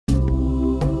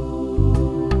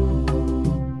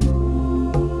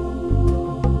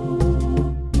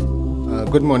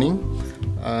Good morning.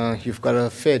 You've got a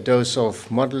fair dose of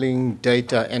modeling,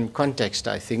 data, and context,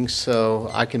 I think,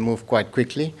 so I can move quite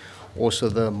quickly. Also,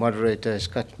 the moderator has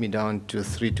cut me down to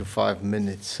 3 to 5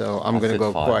 minutes, so I'm going to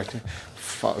go quite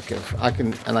far. Okay,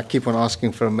 I keep on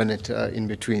asking for a minute in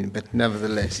between, but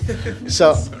nevertheless.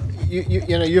 So,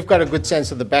 you know, you've got a good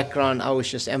sense of the background. I was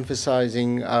just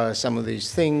emphasizing some of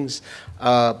these things.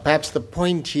 Perhaps the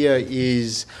point here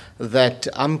is that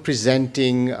I'm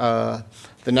presenting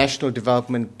the National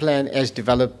Development Plan as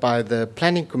developed by the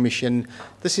Planning Commission.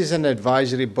 This is an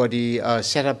advisory body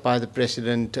set up by the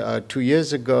President 2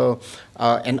 years ago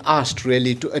and asked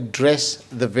really to address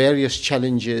the various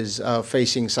challenges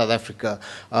facing South Africa,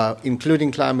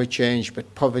 including climate change,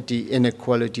 but poverty,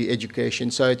 inequality,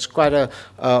 education. So it's quite a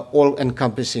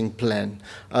all-encompassing plan.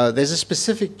 There's a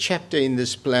specific chapter in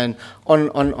this plan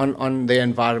on the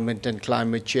environment and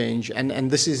climate change, and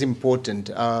this is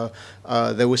important.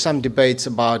 There were some debates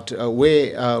about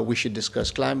where we should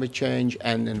discuss climate change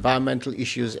and environmental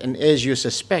issues, and as you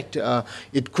suspect,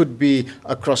 it could be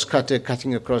a cross-cutter,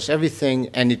 cutting across everything,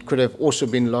 and it could have also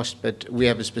been lost, but we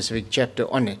have a specific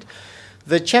chapter on it.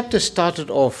 The chapter started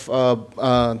off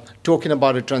talking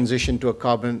about a transition to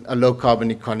a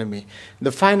low-carbon economy.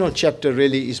 The final chapter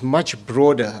really is much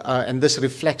broader, and this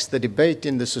reflects the debate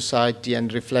in the society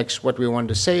and reflects what we want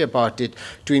to say about it,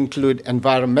 to include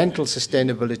environmental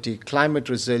sustainability, climate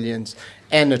resilience,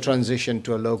 and a transition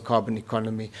to a low-carbon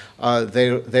economy.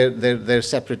 They're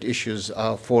separate issues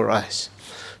for us.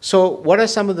 So what are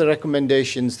some of the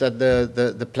recommendations that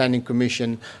the Planning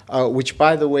Commission, which,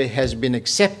 by the way, has been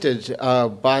accepted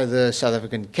by the South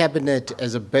African Cabinet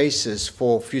as a basis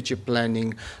for future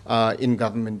planning in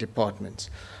government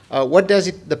departments? What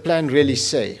does the plan really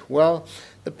say? Well,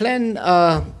 the plan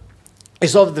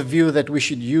is of the view that we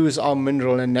should use our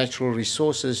mineral and natural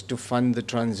resources to fund the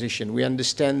transition. We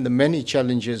understand the many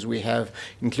challenges we have,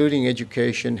 including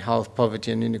education, health,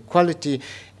 poverty, and inequality,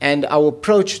 and our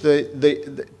approach to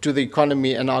the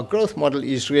economy and our growth model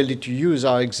is really to use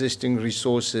our existing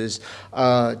resources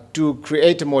to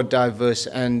create a more diverse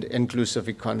and inclusive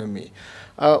economy.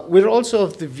 We're also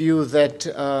of the view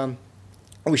that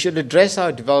we should address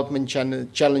our development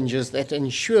challenges that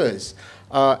ensures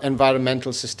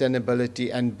environmental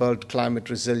sustainability and build climate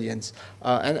resilience.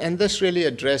 And this really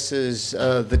addresses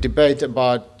the debate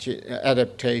about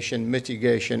adaptation,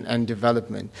 mitigation, and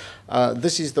development.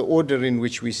 This is the order in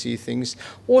which we see things.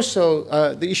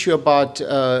 Also, the issue about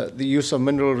the use of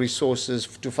mineral resources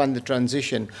to fund the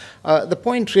transition. The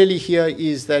point really here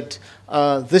is that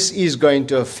this is going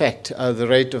to affect the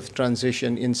rate of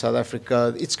transition in South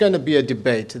Africa. It's going to be a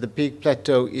debate. The peak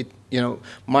plateau,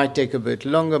 might take a bit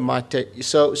longer,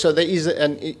 so there is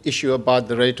an issue about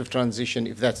the rate of transition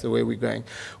if that's the way we're going.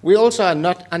 We also are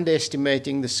not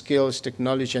underestimating the skills,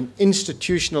 technology, and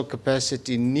institutional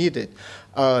capacity needed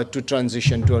to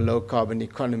transition to a low-carbon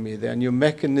economy. There are new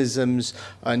mechanisms,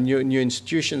 new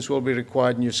institutions will be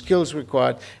required, new skills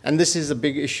required, and this is a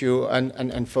big issue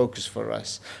and focus for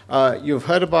us. You've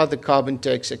heard about the carbon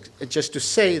tax. Just to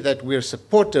say that we're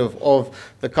supportive of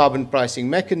the carbon pricing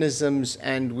mechanisms,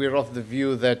 and we're of the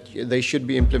view that they should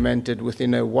be implemented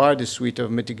within a wider suite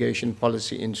of mitigation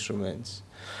policy instruments.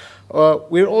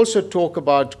 We'll also talk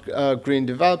about green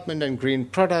development and green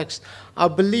products. Our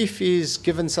belief is,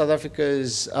 given South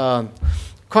Africa's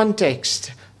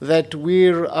context, that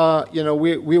we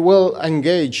will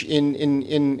engage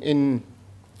in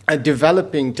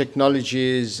developing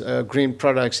technologies, green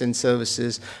products and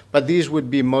services, but these would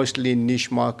be mostly niche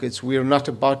markets. We are not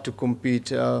about to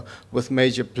compete with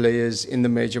major players in the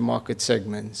major market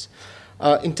segments.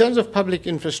 In terms of public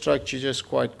infrastructure, just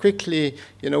quite quickly,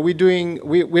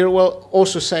 we're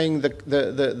also saying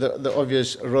the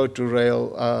obvious road to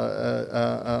rail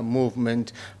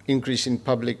movement, increase in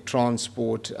public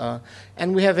transport,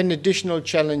 and we have an additional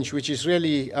challenge, which is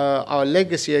really our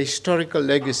legacy, a historical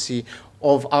legacy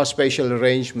of our spatial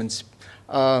arrangements.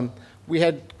 We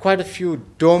had quite a few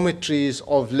dormitories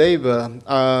of labor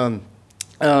and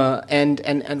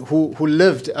who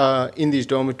lived in these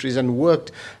dormitories and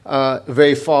worked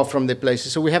very far from their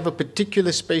places. So we have a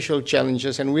particular spatial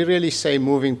challenges, and we really say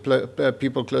moving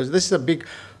people closer. This is a big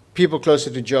people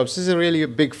closer to jobs. This is really a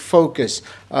big focus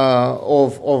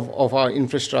of our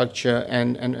infrastructure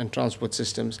and transport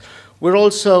systems. We're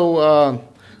also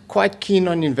quite keen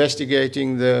on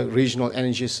investigating the regional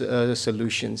energy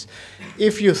solutions.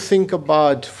 If you think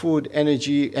about food,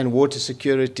 energy, and water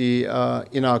security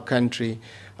in our country,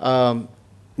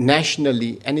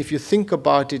 nationally, and if you think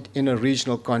about it in a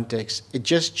regional context, it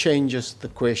just changes the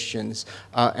questions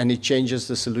and it changes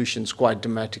the solutions quite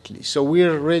dramatically. So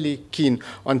we're really keen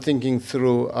on thinking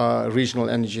through regional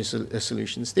energy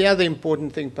solutions. The other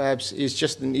important thing perhaps is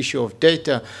just an issue of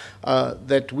data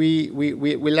that we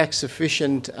lack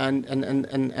sufficient, and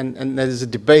there's a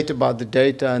debate about the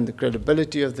data and the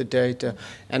credibility of the data,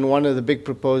 and one of the big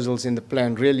proposals in the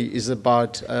plan really is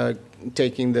about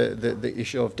taking the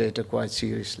issue of data quite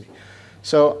seriously.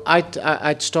 So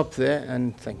I'd stop there,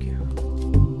 and thank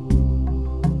you.